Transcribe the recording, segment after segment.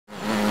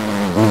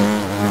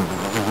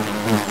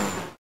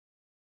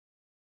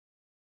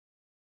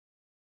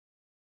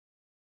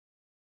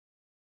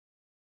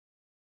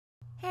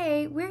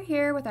Today, we're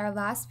here with our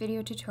last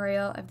video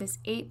tutorial of this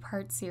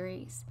 8-part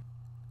series.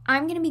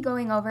 I'm going to be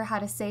going over how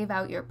to save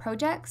out your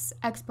projects,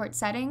 export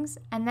settings,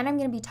 and then I'm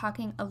going to be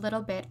talking a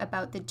little bit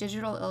about the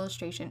digital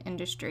illustration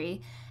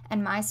industry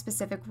and my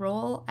specific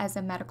role as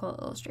a medical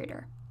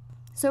illustrator.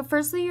 So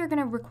firstly, you're going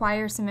to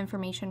require some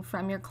information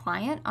from your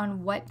client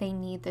on what they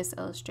need this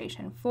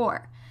illustration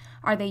for.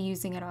 Are they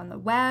using it on the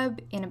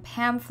web, in a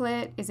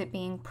pamphlet? Is it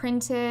being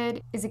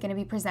printed? Is it going to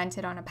be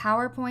presented on a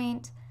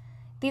PowerPoint?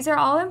 These are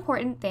all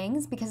important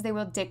things because they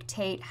will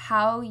dictate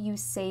how you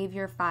save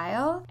your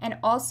file and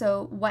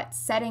also what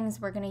settings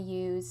we're going to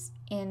use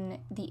in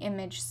the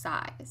image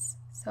size.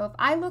 So if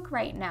I look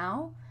right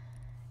now,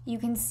 you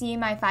can see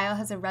my file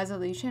has a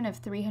resolution of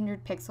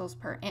 300 pixels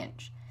per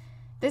inch.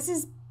 This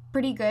is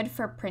pretty good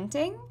for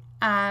printing.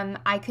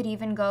 I could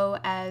even go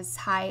as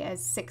high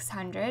as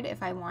 600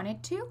 if I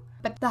wanted to.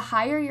 But the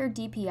higher your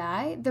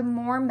DPI, the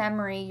more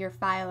memory your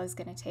file is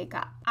going to take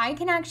up. I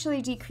can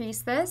actually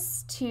decrease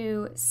this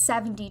to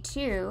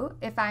 72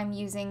 if I'm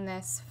using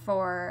this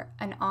for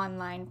an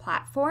online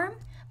platform.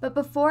 But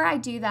before I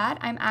do that,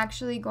 I'm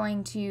actually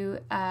going to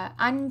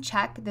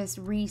uncheck this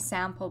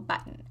resample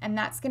button. And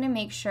that's going to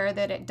make sure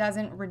that it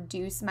doesn't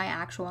reduce my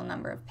actual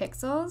number of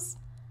pixels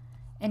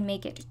and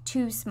make it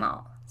too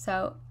small.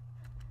 So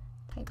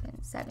type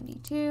in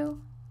 72.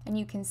 And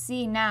you can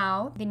see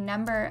now the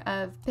number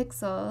of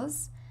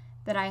pixels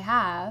that I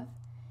have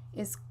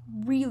is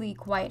really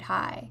quite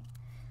high.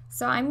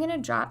 So I'm going to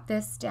drop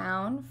this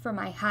down for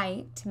my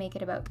height to make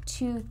it about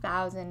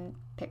 2,000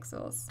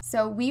 pixels.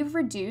 So we've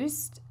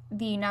reduced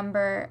the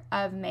number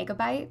of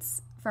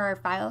megabytes for our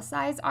file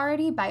size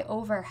already by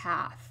over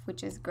half,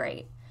 which is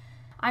great.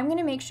 I'm going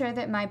to make sure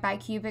that my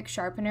bicubic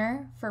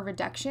sharpener for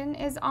reduction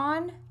is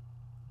on.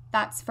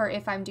 That's for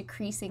if I'm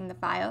decreasing the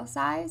file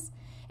size.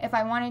 If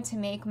I wanted to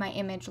make my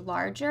image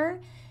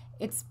larger,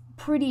 it's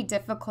pretty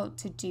difficult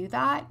to do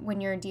that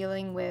when you're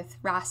dealing with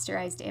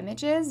rasterized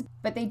images,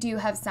 but they do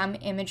have some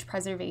image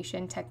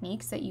preservation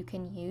techniques that you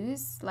can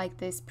use, like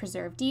this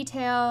preserve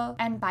detail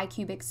and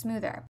bicubic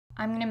smoother.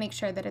 I'm going to make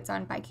sure that it's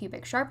on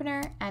bicubic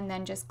sharpener and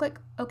then just click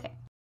OK.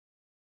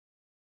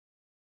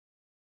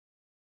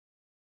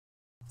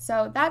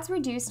 So that's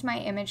reduced my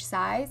image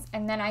size,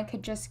 and then I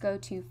could just go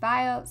to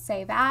File,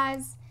 Save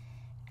As,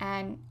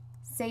 and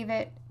save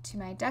it to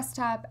my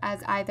desktop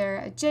as either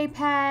a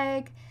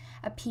JPEG,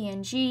 a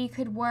PNG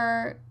could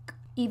work,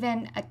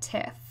 even a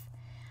TIFF.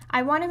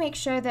 I want to make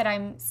sure that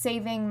I'm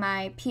saving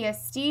my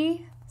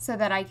PSD so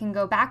that I can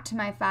go back to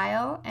my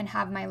file and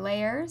have my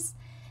layers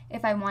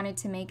if I wanted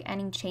to make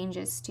any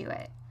changes to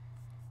it.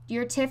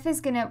 Your TIFF is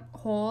going to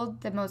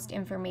hold the most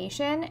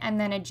information, and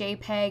then a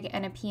JPEG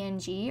and a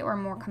PNG or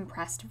more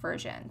compressed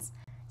versions.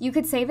 You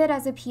could save it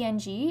as a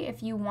PNG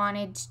if you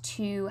wanted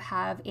to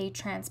have a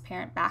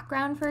transparent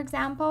background, for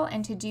example,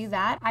 and to do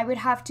that, I would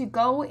have to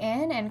go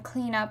in and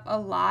clean up a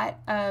lot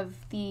of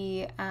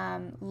the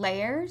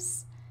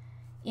layers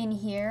in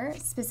here,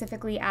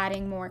 specifically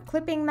adding more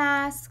clipping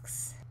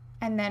masks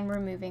and then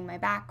removing my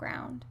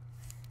background.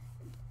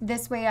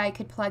 This way I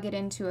could plug it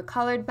into a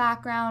colored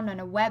background on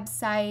a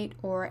website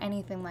or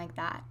anything like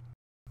that.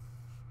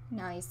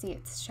 Now you see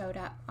it's showed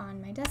up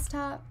on my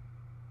desktop.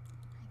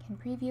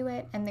 Preview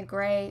it, and the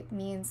gray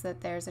means that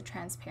there's a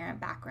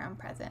transparent background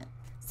present.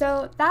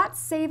 So that's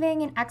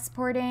saving and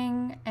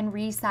exporting and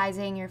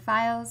resizing your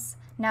files.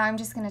 Now I'm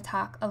just going to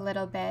talk a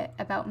little bit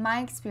about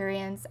my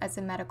experience as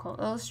a medical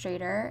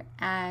illustrator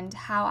and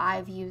how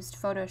I've used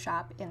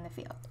Photoshop in the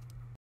field.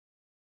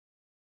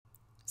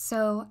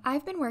 So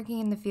I've been working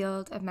in the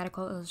field of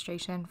medical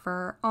illustration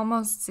for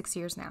almost 6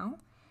 years now.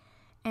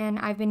 And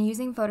I've been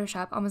using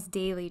Photoshop almost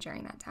daily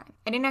during that time.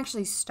 I didn't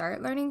actually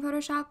start learning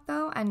Photoshop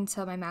though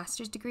until my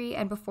master's degree,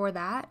 and before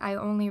that I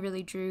only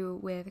really drew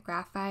with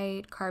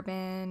graphite,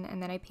 carbon,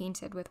 and then I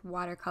painted with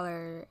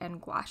watercolor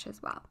and gouache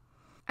as well.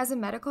 As a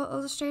medical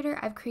illustrator,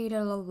 I've created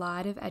a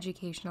lot of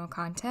educational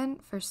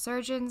content for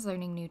surgeons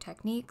learning new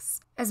techniques,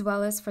 as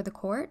well as for the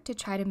court to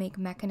try to make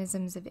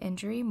mechanisms of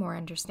injury more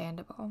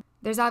understandable.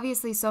 There's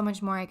obviously so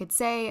much more I could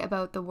say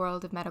about the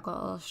world of medical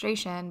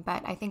illustration,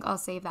 but I think I'll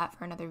save that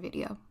for another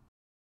video.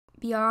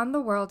 Beyond the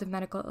world of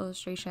medical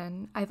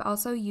illustration, I've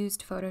also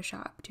used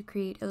Photoshop to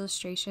create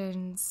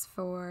illustrations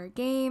for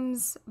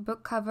games,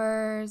 book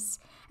covers,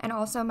 and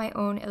also my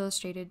own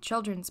illustrated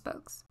children's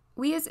books.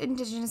 We as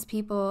Indigenous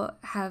people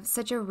have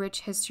such a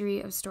rich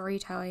history of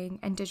storytelling,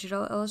 and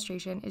digital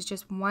illustration is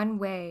just one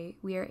way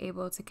we are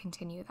able to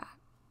continue that.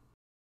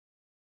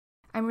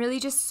 I'm really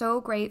just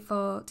so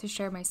grateful to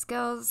share my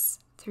skills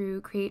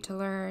through Create to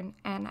Learn,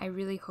 and I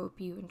really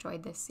hope you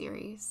enjoyed this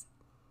series.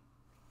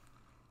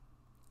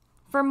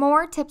 For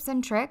more tips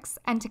and tricks,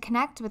 and to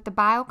connect with the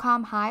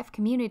Biocomm Hive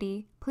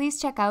community,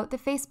 please check out the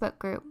Facebook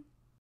group.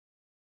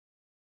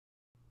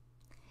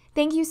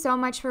 Thank you so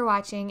much for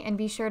watching, and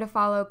be sure to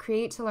follow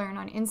Create to Learn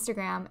on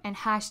Instagram and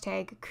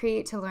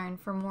 #CreateToLearn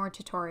for more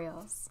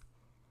tutorials.